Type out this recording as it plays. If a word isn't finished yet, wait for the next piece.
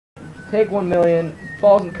Take 1 million.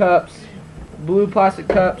 Balls and cups. Blue plastic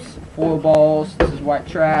cups. Full of balls. This is white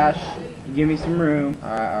trash. Give me some room.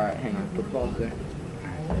 Alright, hang on. Put the balls there.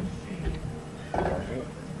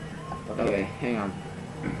 Okay, hang on.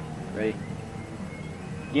 Ready?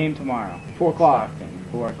 Game tomorrow. 4 o'clock.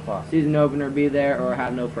 4 o'clock. Season opener, be there or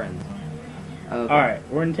have no friends. Okay. Alright,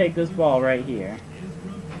 we're going to take this ball right here.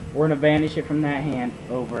 We're going to vanish it from that hand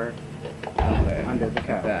over under the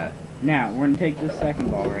cup. That. Now, we're going to take this second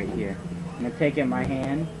ball right here. I'm going to take it in my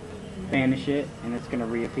hand, vanish it, and it's going to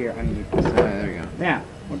reappear underneath the cup. There we go. Now,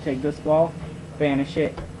 we'll take this ball, vanish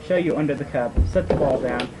it, show you under the cup, set the ball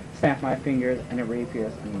down, snap my fingers, and it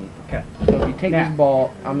reappears underneath the cup. So if you take this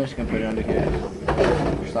ball, I'm just going to put it under here.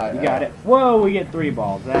 Slide You got it. Whoa, we get 3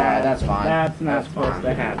 balls. That's fine. That's not That's supposed fine.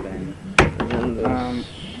 to happen.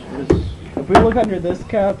 If we look under this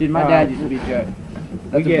cup, Dude, my dad used to be a joke.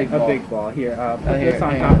 We That's get a big ball. Here, put here, this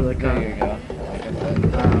on hang top of the cup. There you go. Like I said,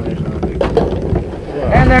 there's another big ball.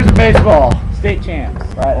 And there's a baseball. State champs.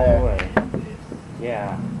 Right there. All the way.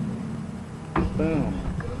 Yeah. Boom.